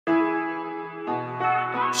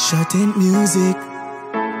Shut in music.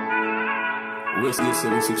 Meskel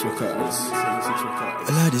 76 records.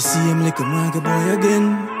 Well, I see him like a manga boy again.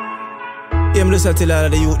 Yeah, I'm just a tell all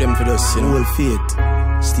of the youth them for us, you know, hold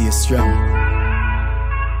faith, stay strong.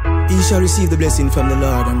 He shall receive the blessing from the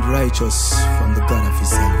Lord and the righteous from the God of his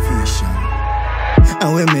salvation.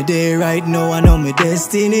 And when me there right now, I know my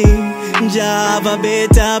destiny. Jah have a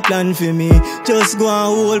better plan for me. Just go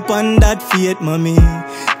and hold on that faith, mommy.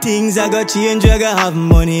 Things I got change, I got have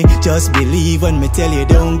money. Just believe when me tell you,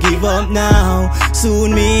 don't give up now.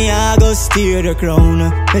 Soon me, I go steer the crown.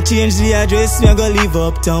 I change the address, me I go live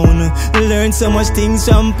uptown. Learn so much things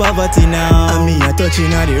from poverty now. And me a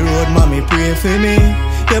touching on the road, mommy pray for me.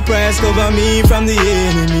 Your prayers cover me from the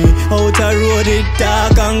enemy. Out a road it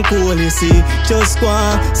dark and cold, you see. Just go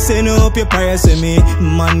and send up your prayers to me.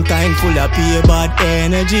 Mankind full of pure bad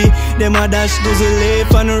energy. Them a dash goes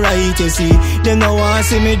left and right, you see. Them no want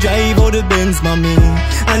see me drive out the Benz, mommy.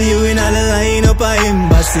 And you in all the line up a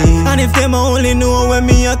embassy. And if them only know where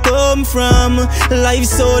me a come from. Life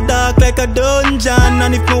so dark like a dungeon.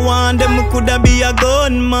 And if me want them, me coulda be a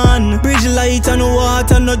gunman. Bridge light and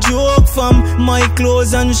water, no joke fam. My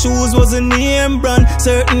clothes and shoes was a name brand.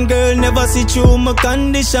 Certain girl never see through my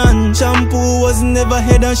condition. Shampoo was never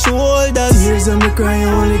head and shoulders. Tears on me cry,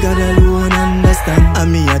 only God alone understand.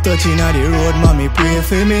 And me a touching on the road, mommy pray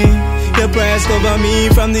for me. Your prayers cover me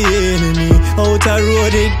from the enemy. Out a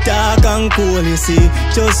road it dark and cold, you see.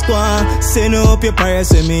 Just go and send up your prayers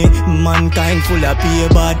to me. Mankind full of pure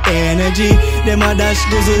bad energy. Them a dash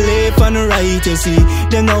goes left and right, you see.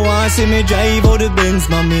 Them no want see me drive out the Benz,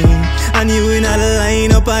 mommy. And you in all the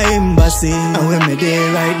line up a embassy. And when me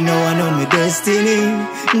there right now, I know my destiny.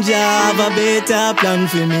 Jah have a better plan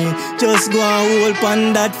for me. Just go and hold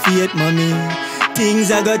on that faith, mommy.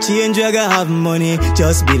 Things I got change, I got have money.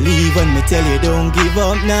 Just believe when me tell you, don't give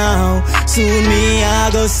up now. Soon me, I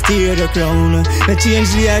go steer the crown. I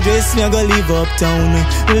change the address, me I go live uptown.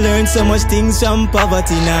 Learn so much things from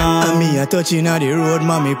poverty now. And me a touching on the road,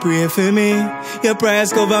 mommy pray for me. Your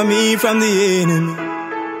prayers cover me from the enemy.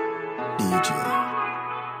 DJ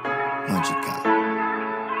Magical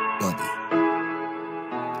Bobby.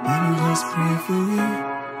 Mommy just pray for me.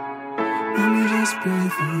 Mommy just pray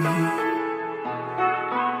for me.